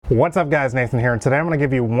What's up guys, Nathan here, and today I'm going to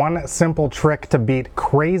give you one simple trick to beat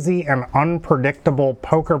crazy and unpredictable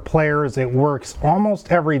poker players. It works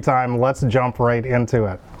almost every time. Let's jump right into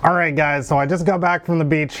it. Alright guys, so I just got back from the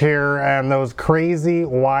beach here, and those crazy,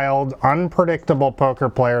 wild, unpredictable poker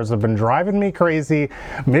players have been driving me crazy.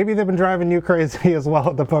 Maybe they've been driving you crazy as well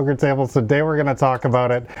at the poker table. So today we're going to talk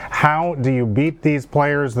about it. How do you beat these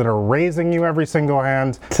players that are raising you every single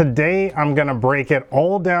hand? Today I'm going to break it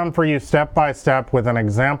all down for you step by step with an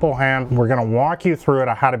example hand. We're going to walk you through it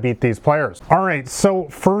on how to beat these players. Alright, so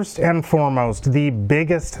first and foremost, the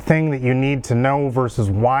biggest thing that you need to know versus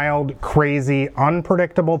wild, crazy,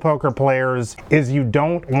 unpredictable poker players is you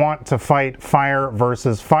don't want to fight fire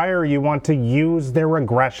versus fire. You want to use their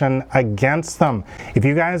aggression against them. If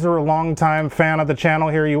you guys are a long-time fan of the channel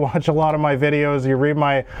here, you watch a lot of my videos, you read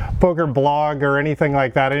my poker blog or anything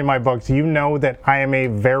like that, any of my books, you know that I am a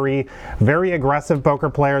very, very aggressive poker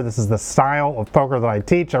player. This is the style of poker that I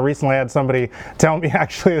teach. I recently had somebody tell me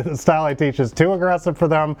actually that the style I teach is too aggressive for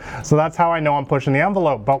them, so that's how I know I'm pushing the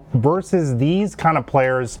envelope. But versus these kind of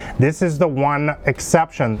players, this is the one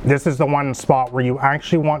exception. This is the one spot where you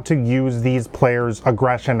actually want to use these players'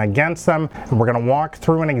 aggression against them, and we're going to walk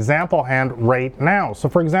through an example hand right now. So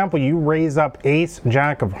for example, you raise up ace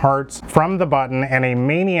jack of hearts from the button, and a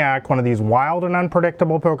maniac, one of these wild and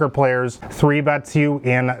unpredictable poker players, 3-bets you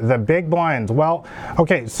in the big blinds. Well,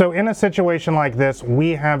 okay, so in a situation like this,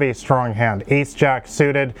 we have a strong hand. Ace jack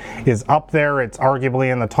suited is up there. It's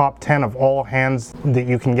arguably in the top 10 of all hands that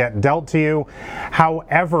you can get dealt to you.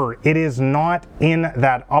 However, it is not in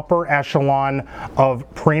that upper echelon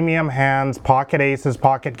of premium hands, pocket aces,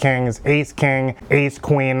 pocket kings, ace king, ace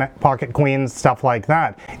queen, pocket queens, stuff like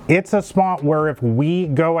that. It's a spot where if we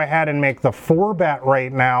go ahead and make the 4-bet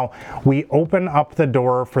right now, we open up the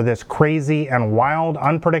door for this crazy and wild,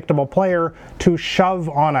 unpredictable player to shove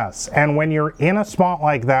on us. And when you're in a spot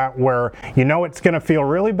like that where you know it's going to feel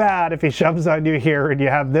really bad if he shoves on you here and you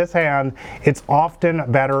have this hand, it's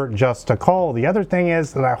often better just to call. The other thing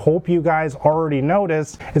is that I hope you guys already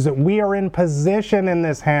noticed is that we are in position in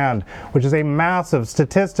this hand, which is a massive,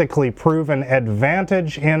 statistically proven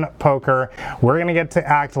advantage in poker. We're going to get to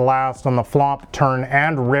act last on the flop, turn,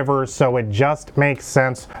 and river, so it just makes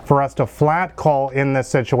sense for us to flat call in this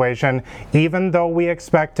situation. Even though we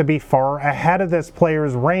expect to be far ahead of this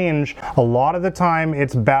player's range, a lot of the time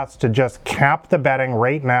it's best to just cap the betting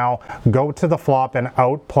right now, go to the flop, and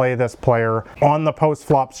outplay this player on the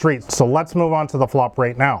post-flop street. So let's move on to the flop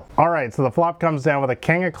right now. Alright, so the flop comes down with a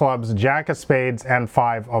king of clubs, jack of spades, and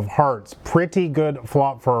 5 of hearts. Pretty good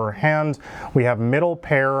flop for our hand. We have middle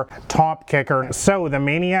pair, top kicker. So the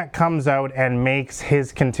maniac comes out and makes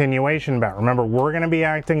his continuation bet. Remember, we're going to be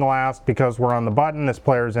acting last because we're on the button. This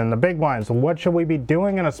player's in the big blind. So what should we be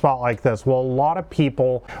doing in a spot like this? Well, a lot of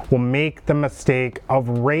people will make the mistake of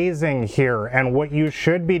raising here, and what you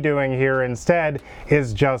should be doing here instead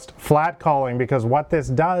is just flat calling, because what this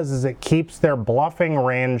does is it keeps their bluffing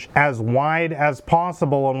range as wide as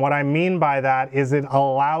possible. And what I mean by that is it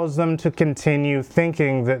allows them to continue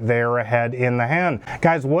thinking that they're ahead in the hand.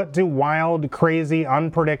 Guys, what do wild, crazy,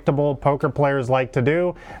 unpredictable poker players like to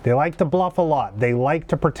do? They like to bluff a lot. They like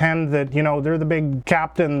to pretend that, you know, they're the big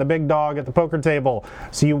captain, the big dog at the poker table.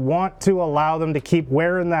 So you want to allow them to keep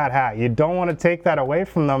wearing that hat. You don't want to take that away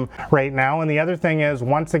from them right now. And the other thing is,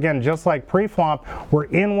 once again, just like pre-flop, we're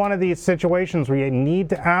in one of these situations where you need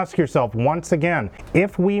to ask yourself, once again,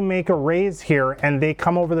 if we make a raise here and they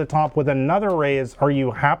come over the top with another raise, are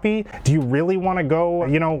you happy? Do you really want to go,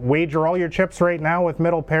 you know, wager all your chips right now with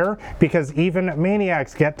middle pair? Because even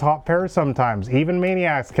maniacs get top pairs sometimes. Even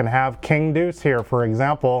maniacs can have king deuce here, for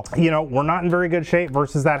example. You know, we're not in very good shape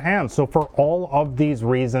versus that hand. So for all of these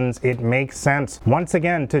reasons, it makes sense, once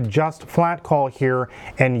again, to just flat call here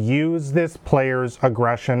and use this player's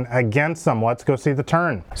aggression against them. Let's go see the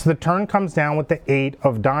turn. So the turn comes down with the 8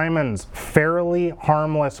 of diamonds. Fairly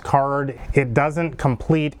harmless card. It doesn't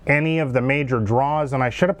complete any of the major draws, and I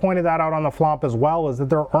should have pointed that out on the flop as well, is that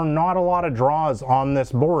there are not a lot of draws on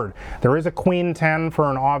this board. There is a queen 10 for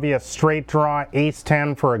an obvious straight draw, ace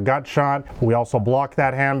 10 for a gut shot. We also block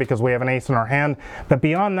that hand because we have an ace in our hand, but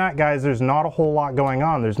beyond that, guys, there's not a whole lot going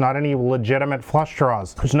on. There's not any legitimate flush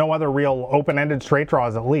draws. There's no other real open-ended straight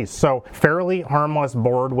draws, at least. So fairly fairly harmless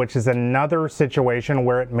board, which is another situation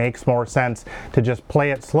where it makes more sense to just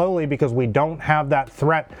play it slowly because we don't have that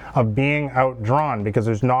threat of being outdrawn because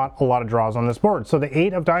there's not a lot of draws on this board. So the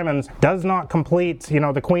 8 of diamonds does not complete,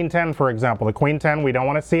 the queen 10, for example. The queen 10, we don't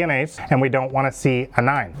want to see an ace and we don't want to see a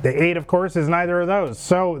 9. The 8, of course, is neither of those.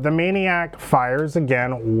 So the maniac fires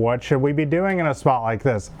again. What should we be doing in a spot like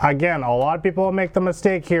this? Again, a lot of people make the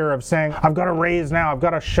mistake here of saying, I've got to raise now, I've got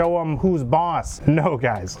to show them who's boss. No,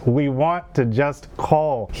 guys, we want to just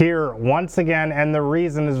call here once again, and the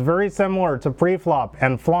reason is very similar to pre-flop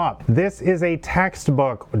and flop. This is a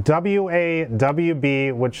textbook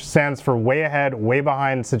WAWB, which stands for way ahead, way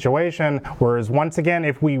behind situation, whereas once again,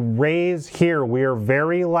 if we raise here, we are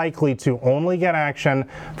very likely to only get action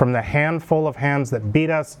from the handful of hands that beat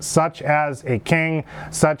us, such as a king,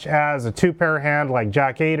 such as a 2-pair hand like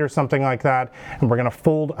Jack 8 or something like that, and we're going to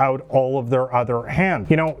fold out all of their other hands.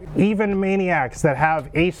 Even maniacs that have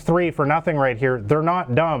ace 3 for nothing right here, they're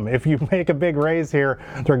not dumb. If you make a big raise here,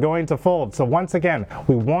 they're going to fold. So once again,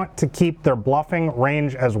 we want to keep their bluffing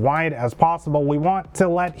range as wide as possible. We want to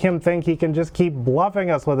let him think he can just keep bluffing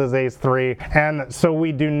us with his ace 3, and so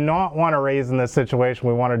we do not want to raise in this situation.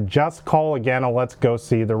 We want to just call again, and let's go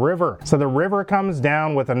see the river. So the river comes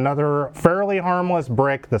down with another fairly harmless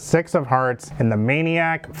brick, the 6 of hearts, and the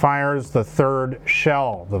maniac fires the 3rd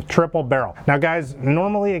shell, the triple barrel. Now guys,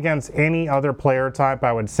 normally against any other player type,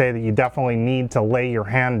 I would say that you definitely need to lay your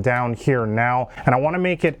hand down here now, and I want to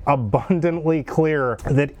make it abundantly clear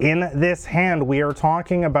that in this hand we are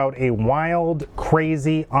talking about a wild,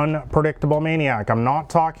 crazy, unpredictable maniac. I'm not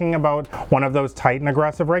talking about one of those tight and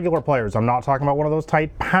aggressive regular players. I'm not talking about one of those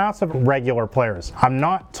tight passive regular players. I'm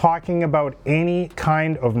not talking about any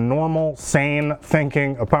kind of normal, sane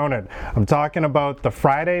thinking opponent. I'm talking about the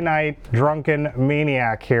Friday night drunken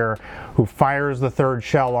maniac here who fires the 3rd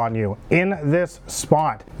shell on you. In this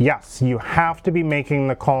spot, yes, you have to be making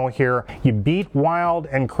the call here. You beat wild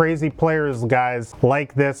and crazy players, guys,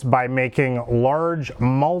 like this by making large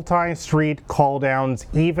multi-street call downs,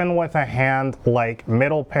 even with a hand like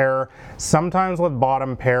middle pair, sometimes with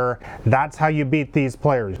bottom pair. That's how you beat these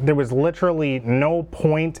players. There was literally no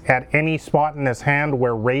point at any spot in this hand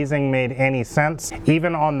where raising made any sense.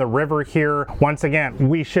 Even on the river here, once again,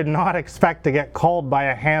 we should not expect to get called by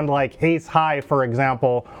a hand like ace high, for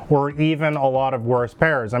example, or even a lot of worse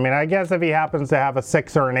pairs. I mean, I guess if he happens to have a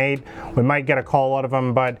 6 or an 8, we might get a call out of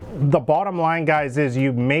him, but the bottom line, guys, is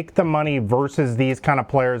you make the money versus these kind of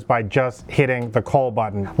players by just hitting the call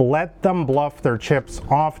button. Let them bluff their chips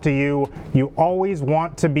off to you. You always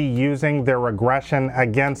want to be using their aggression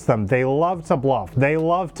against them. They love to bluff. They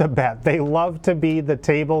love to bet. They love to be the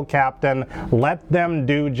table captain. Let them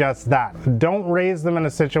do just that. Don't raise them in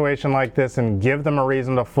a situation like this and give them a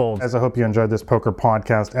reason to fold. Guys, I hope you enjoyed this poker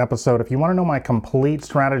podcast episode. If you want to know my complete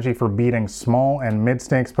strategy for beating small and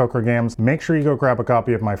mid-stakes poker games, make sure you go grab a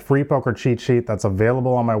copy of my free poker cheat sheet that's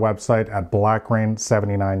available on my website at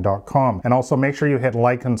blackrain79.com. And also make sure you hit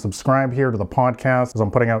like and subscribe here to the podcast, as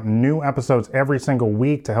I'm putting out new episodes every single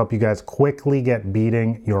week to help you guys quickly get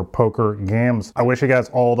beating your poker games. I wish you guys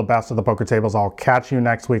all the best at the poker tables. I'll catch you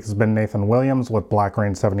next week. This has been Nathan Williams with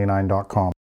blackrain79.com.